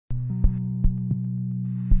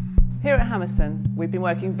Here at Hammerson, we've been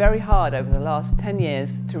working very hard over the last 10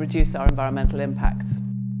 years to reduce our environmental impacts.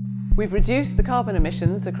 We've reduced the carbon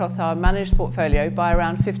emissions across our managed portfolio by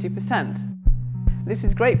around 50%. This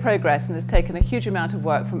is great progress and has taken a huge amount of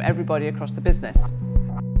work from everybody across the business.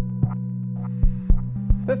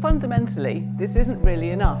 But fundamentally, this isn't really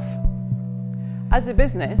enough. As a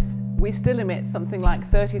business, we still emit something like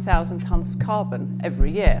 30,000 tonnes of carbon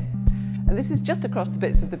every year. And this is just across the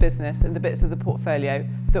bits of the business and the bits of the portfolio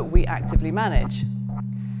that we actively manage.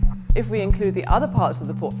 If we include the other parts of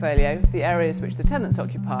the portfolio, the areas which the tenants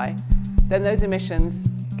occupy, then those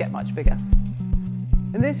emissions get much bigger.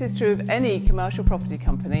 And this is true of any commercial property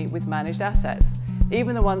company with managed assets,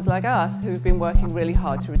 even the ones like us who have been working really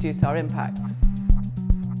hard to reduce our impacts.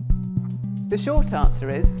 The short answer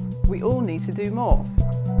is, we all need to do more.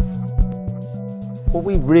 What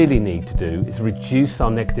we really need to do is reduce our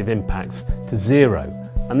negative impacts to zero,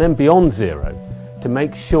 and then beyond zero, to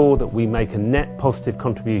make sure that we make a net positive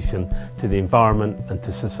contribution to the environment and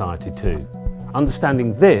to society too.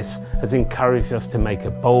 Understanding this has encouraged us to make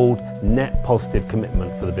a bold, net positive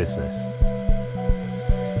commitment for the business.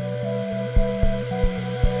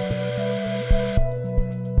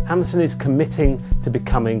 Hammerson is committing to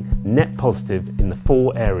becoming net positive in the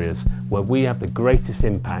 4 areas where we have the greatest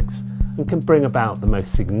impacts and can bring about the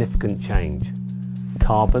most significant change: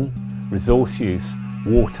 carbon, resource use,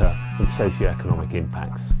 water and socio-economic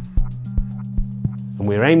impacts. And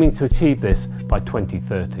we're aiming to achieve this by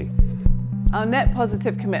 2030. Our net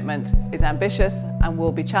positive commitment is ambitious and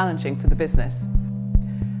will be challenging for the business.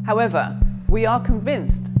 However, we are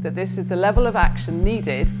convinced that this is the level of action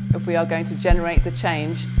needed if we are going to generate the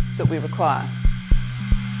change that we require.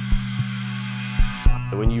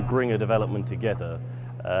 When you bring a development together,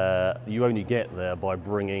 you only get there by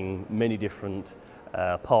bringing many different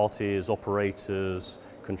parties, operators,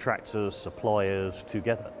 contractors, suppliers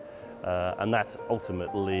together. And that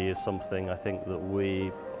ultimately is something I think that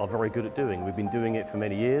we are very good at doing. We've been doing it for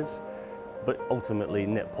many years, but ultimately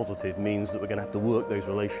net positive means that we're going to have to work those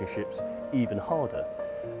relationships even harder.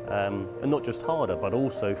 And not just harder, but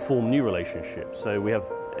also form new relationships. So we have,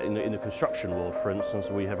 in the construction world, for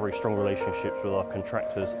instance, we have very strong relationships with our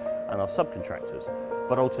contractors and our subcontractors.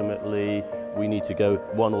 But ultimately, we need to go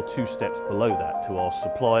 1 or 2 steps below that to our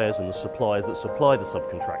suppliers and the suppliers that supply the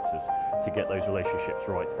subcontractors to get those relationships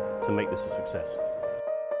right, to make this a success.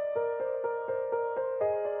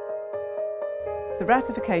 The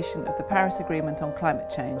ratification of the Paris Agreement on climate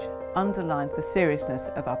change underlined the seriousness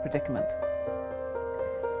of our predicament.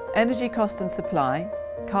 Energy cost and supply,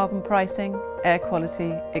 carbon pricing, air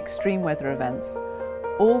quality, extreme weather events,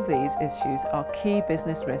 all these issues are key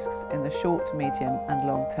business risks in the short, medium and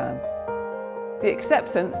long term. The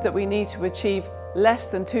acceptance that we need to achieve less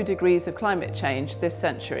than 2 degrees of climate change this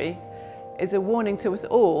century is a warning to us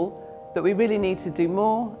all that we really need to do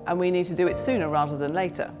more, and we need to do it sooner rather than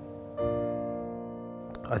later.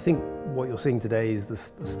 I think what you're seeing today is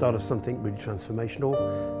the start of something really transformational.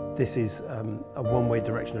 This is a one-way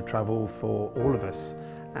direction of travel for all of us,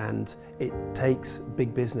 and it takes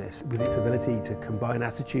big business with its ability to combine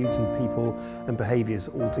attitudes and people and behaviours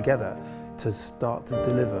all together to start to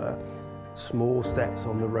deliver small steps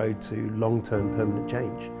on the road to long-term permanent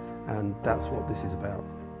change, and that's what this is about.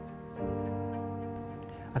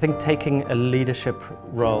 I think taking a leadership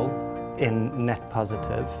role in net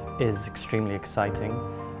positive is extremely exciting,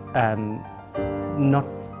 not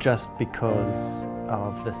just because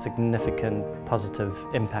of the significant positive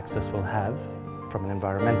impacts this will have from an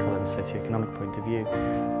environmental and socio-economic point of view,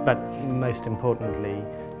 but most importantly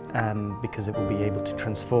because it will be able to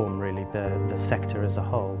transform really the sector as a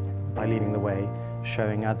whole by leading the way,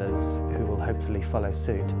 showing others who will hopefully follow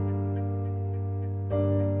suit.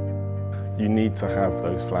 You need to have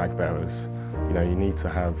those flag bearers, you need to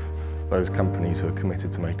have those companies who are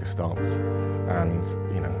committed to make a stance, and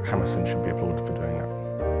Hammerson should be applauded for doing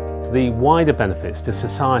that. The wider benefits to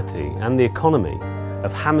society and the economy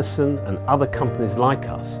of Hammerson and other companies like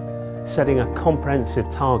us setting a comprehensive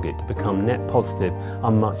target to become net positive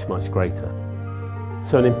are much, much greater.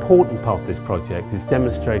 So an important part of this project is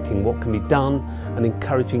demonstrating what can be done and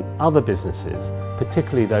encouraging other businesses,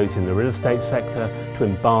 particularly those in the real estate sector, to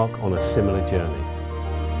embark on a similar journey.